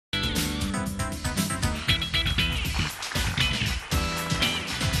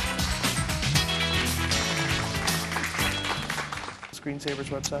Screensavers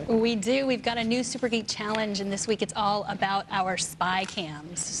website? We do. We've got a new Super Geek Challenge, and this week it's all about our spy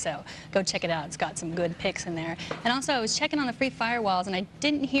cams. So go check it out. It's got some good pics in there. And also, I was checking on the free firewalls, and I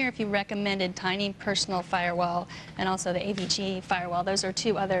didn't hear if you recommended Tiny Personal Firewall and also the AVG Firewall. Those are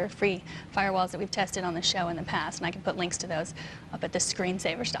two other free firewalls that we've tested on the show in the past, and I can put links to those up at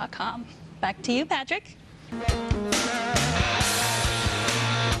thescreensavers.com. Back to you, Patrick.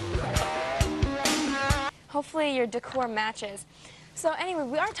 Hopefully your decor matches. So anyway,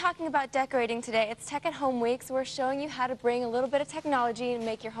 we are talking about decorating today. It's Tech at Home Week, so we're showing you how to bring a little bit of technology and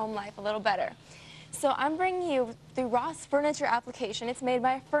make your home life a little better. So I'm bringing you the Ross Furniture application. It's made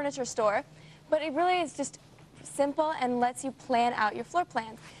by a furniture store, but it really is just simple and lets you plan out your floor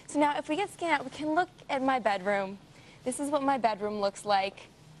plans. So now if we get scanned out, we can look at my bedroom. This is what my bedroom looks like.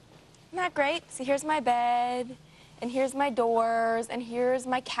 Not great. So here's my bed, and here's my doors, and here's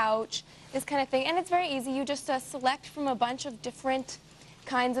my couch, this kind of thing. And it's very easy. You just select from a bunch of different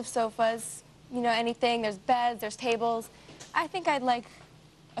kinds of sofas, you know, anything. There's beds, there's tables. I think I'd like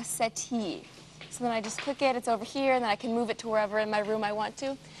a settee. So then I just click it, it's over here, and then I can move it to wherever in my room I want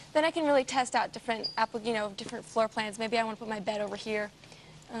to. Then I can really test out different, different floor plans. Maybe I want to put my bed over here.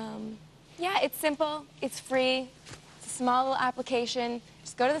 Yeah, it's simple, it's free, it's a small little application.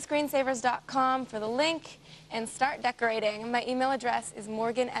 Just go to thescreensavers.com for the link and start decorating. My email address is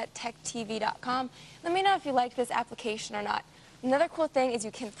morgan@techtv.com. Let me know if you like this application or not. Another cool thing is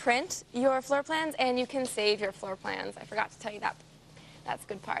you can print your floor plans and you can save your floor plans. I forgot to tell you that. That's a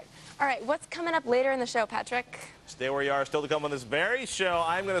good part. All right, what's coming up later in the show, Patrick? Stay where you are. Still to come on this very show,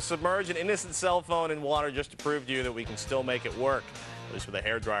 I'm going to submerge an innocent cell phone in water just to prove to you that we can still make it work, at least with a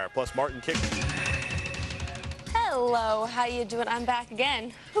hairdryer. Plus, Martin Kick. Hello, how you doing? I'm back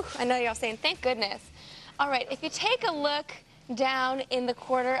again. Whew, I know you're all saying, thank goodness. All right, if you take a look down in the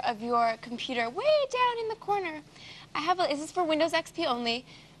corner of your computer, way down in the corner, is this for Windows XP only?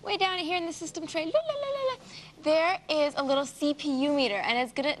 Way down here in the system tray, there is a little CPU meter, and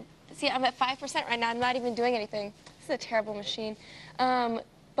it's gonna, see, I'm at 5% right now. I'm not even doing anything. This is a terrible machine.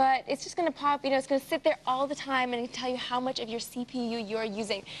 But it's just gonna pop, it's gonna sit there all the time and tell you how much of your CPU you're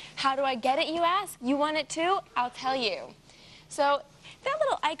using. How do I get it, you ask? You want it too? I'll tell you. So that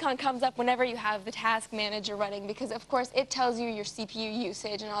little icon comes up whenever you have the task manager running because, of course, it tells you your CPU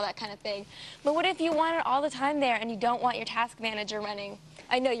usage and all that kind of thing. But what if you want it all the time there and you don't want your task manager running?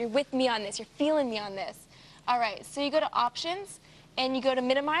 I know, you're with me on this. You're feeling me on this. All right, so you go to Options, and you go to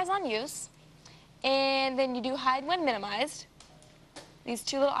Minimize on Use, and then you do Hide when minimized. These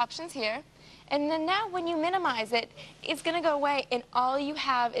two little options here. And then now when you minimize it, it's going to go away, and all you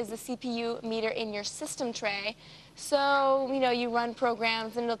have is the CPU meter in your system tray. So, you run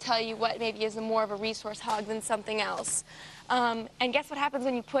programs, and it'll tell you what maybe is more of a resource hog than something else. And guess what happens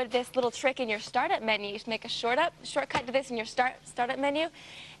when you put this little trick in your startup menu? You just make a shortcut to this in your startup menu,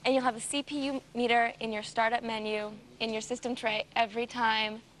 and you'll have a CPU meter in your startup menu in your system tray every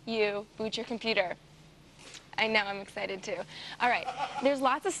time you boot your computer. I know, I'm excited too. All right, there's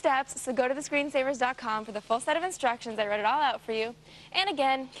lots of steps, so go to thescreensavers.com for the full set of instructions. I read it all out for you. And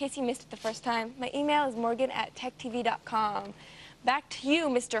again, in case you missed it the first time, my email is morgan@techtv.com. Back to you,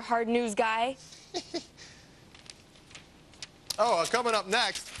 Mr. Hard News Guy. Coming up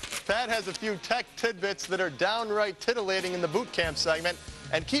next, Pat has a few tech tidbits that are downright titillating in the boot camp segment.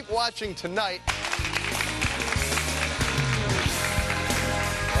 And keep watching tonight.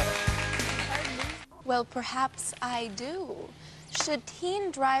 Well, perhaps I do. Should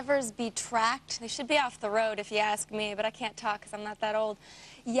teen drivers be tracked? They should be off the road if you ask me, but I can't talk because I'm not that old.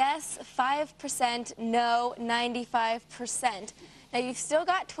 Yes, 5%, no, 95%. Now, you've still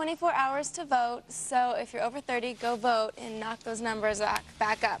got 24 hours to vote, so if you're over 30, go vote and knock those numbers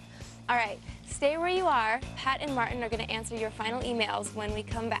back up. All right, stay where you are. Pat and Martin are going to answer your final emails when we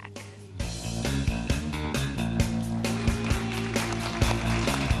come back.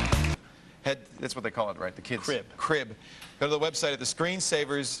 That's what they call it, right? The kids. Crib. Crib. Go to the website at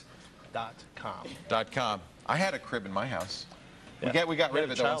thescreensavers.com. I had a crib in my house. Yeah. We got rid of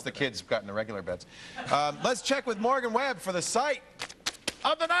it though, once the kids got in the regular beds. Let's check with Morgan Webb for the sight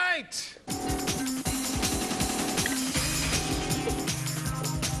of the night.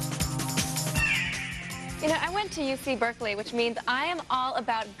 I went to UC Berkeley, which means I am all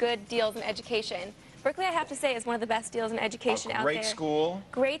about good deals in education. Berkeley, I have to say, is one of the best deals in education out there. Great school.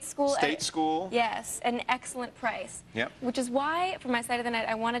 Great school. State school. Yes, an excellent price. Yep. Which is why, for my side of the night,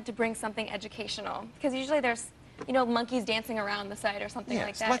 I wanted to bring something educational. Because usually there's, monkeys dancing around the site or something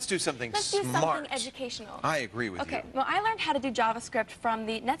like that. Let's do something Let's smart. do something educational. I agree with you. Okay, well, I learned how to do JavaScript from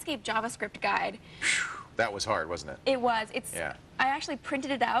the Netscape JavaScript guide. That was hard, wasn't it? It was. Yeah. I actually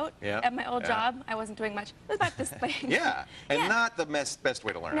printed it out at my old job. I wasn't doing much. It was about this big. Yeah, and not the best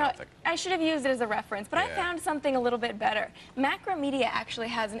way to learn, I No, don't think. I should have used it as a reference, but I found something a little bit better. Macromedia actually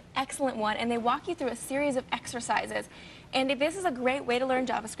has an excellent one, and they walk you through a series of exercises. And this is a great way to learn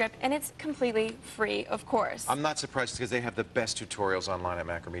JavaScript, and it's completely free, of course. I'm not surprised because they have the best tutorials online at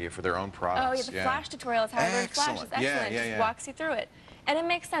Macromedia for their own products. Oh, yeah, the Flash tutorial is how to learn Flash. It's excellent. Yeah, It just walks you through it. And it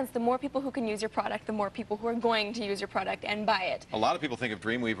makes sense. The more people who can use your product, the more people who are going to use your product and buy it. A lot of people think of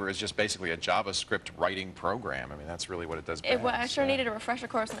Dreamweaver as just basically a JavaScript writing program. I mean, that's really what it does best. I sure needed a refresher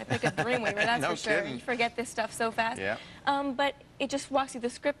course when I picked up Dreamweaver, that's No for sure. kidding. You forget this stuff so fast. Yeah. But it just walks you through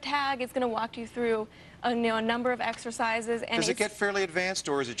the script tag. It's going to walk you through a number of exercises. And Does it get fairly advanced,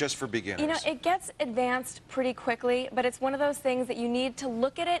 or is it just for beginners? You know, it gets advanced pretty quickly, but it's one of those things that you need to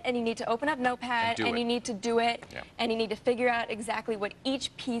look at it, and you need to open up Notepad, and you need to do it, and you need to figure out exactly what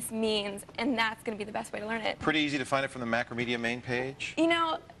each piece means, and that's going to be the best way to learn it. Pretty easy to find it from the Macromedia main page? You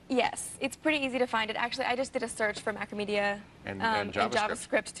know, yes, it's pretty easy to find it. Actually, I just did a search for Macromedia and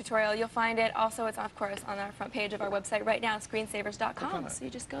JavaScript tutorial. You'll find it. Also, it's, of course, on our front page of our website right now, screensavers.com, so you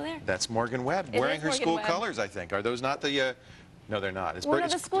just go there. That's Morgan Webb, wearing her school colors, I think. Are those not the... No, they're not. Well, no,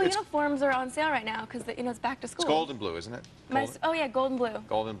 the school uniforms are on sale right now because, it's back to school. It's gold and blue, isn't it? Oh, yeah, gold and blue.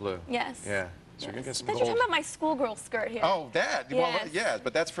 Gold and blue. Yes. Yeah. So you're going to get some You're gold. talking about my schoolgirl skirt here. Oh, that? Yes. Well, yeah,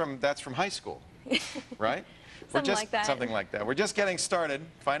 but that's from high school, right? Something like that. Something like that. We're just getting started.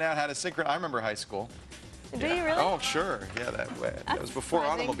 Find out how to synchronize. I remember high school. Do you really? Oh, sure. Yeah, that was before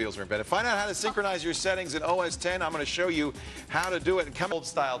automobiles were invented. Find out how to synchronize your settings in OS 10. I'm going to show you how to do it. And come old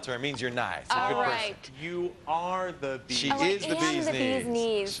style term means you're nice. All right. You are the bee's. She is the bee's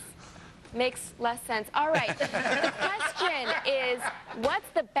knees. Makes less sense. All right. The question is, what's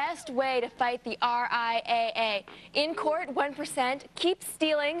the best way to fight the RIAA? In court, 1%. Keep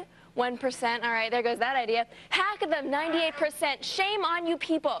stealing, 1%. All right, there goes that idea. Hack them, 98%. Shame on you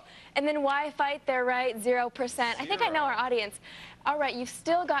people. And then why fight their right, 0%. I think I know our audience. All right, you've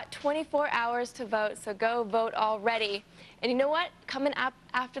still got 24 hours to vote, so go vote already. And you know what? Coming up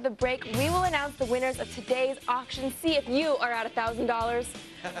after the break, we will announce the winners of today's auction. See if you are at $1,000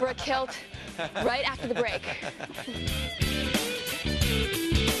 for a kilt right after the break.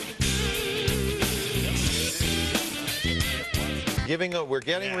 We're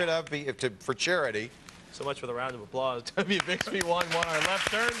getting rid of for charity. So much for the round of applause. W. Bixby won our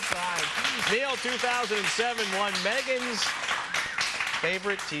left turn sign. Neil, 2007, won Megan's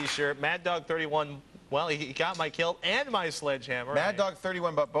favorite T-shirt. Mad Dog 31, well, he got my kilt and my sledgehammer. Mad Dog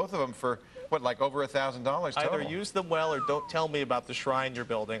 31 bought both of them for, what, like over $1,000 total? Either use them well or don't tell me about the shrine you're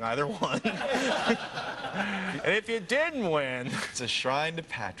building, either one. And if you didn't win... It's a shrine to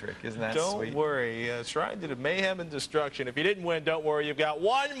Patrick, isn't that sweet? Don't worry. Shrine to mayhem and destruction. If you didn't win, don't worry. You've got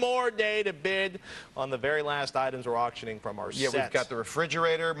one more day to bid on the very last items we're auctioning from our set. Yeah, we've got the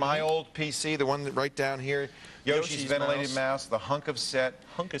refrigerator, my old PC, the one right down here, Yoshi's ventilated mouse, the hunk of set.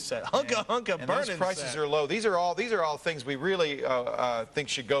 Hunk of set. Hunk of burning set. And those prices are low. These are all things we really think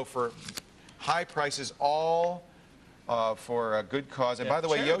should go for high prices, all for a good cause. And by the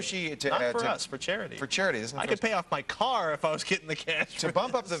way, charity. Yoshi... Not for us, for charity. For charity, isn't it? I could pay off my car if I was getting the cash. To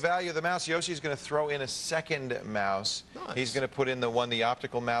bump up the value of the mouse, Yoshi's going to throw in a second mouse. Nice. He's going to put in the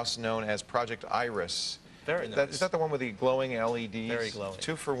optical mouse known as Project Iris. Very nice. Is that the one with the glowing LEDs? Very glowing.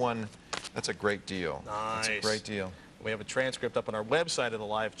 2 for 1. That's a great deal. Nice. That's a great deal. We have a transcript up on our website of the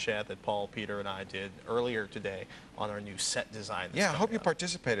live chat that Paul, Peter, and I did earlier today on our new set design. Yeah, I hope you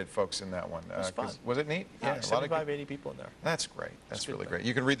participated, folks, in that one. It was fun. Was it neat? Yeah, a 75, 80 people in there. That's great. That's really great.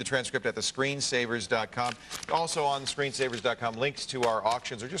 You can read the transcript at thescreensavers.com. Also on screensavers.com, links to our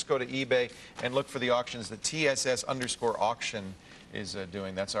auctions, or just go to eBay and look for the auctions that TSS_auction is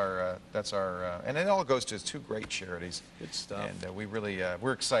doing. That's our, and it all goes to 2 great charities. Good stuff. And we really,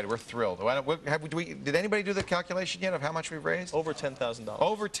 we're excited. We're thrilled. Did anybody do the calculation yet of how much we've raised? Over $10,000.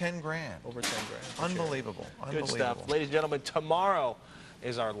 Over 10 grand. Over 10 grand. Unbelievable. Good stuff. Ladies and gentlemen, tomorrow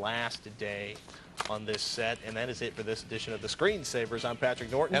is our last day on this set, and that is it for this edition of the Screensavers. I'm Patrick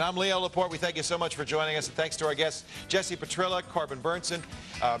Norton. And I'm Leo Laporte. We thank you so much for joining us, and thanks to our guests, Jesse Petrilla, Corbin Burnson,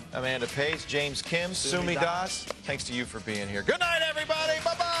 Amanda Pace, James Kim, Sumi Das. Thanks to you for being here. Good night, everybody.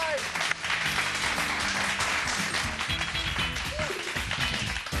 Bye-bye.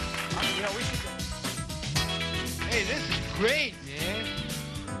 Hey, this is great.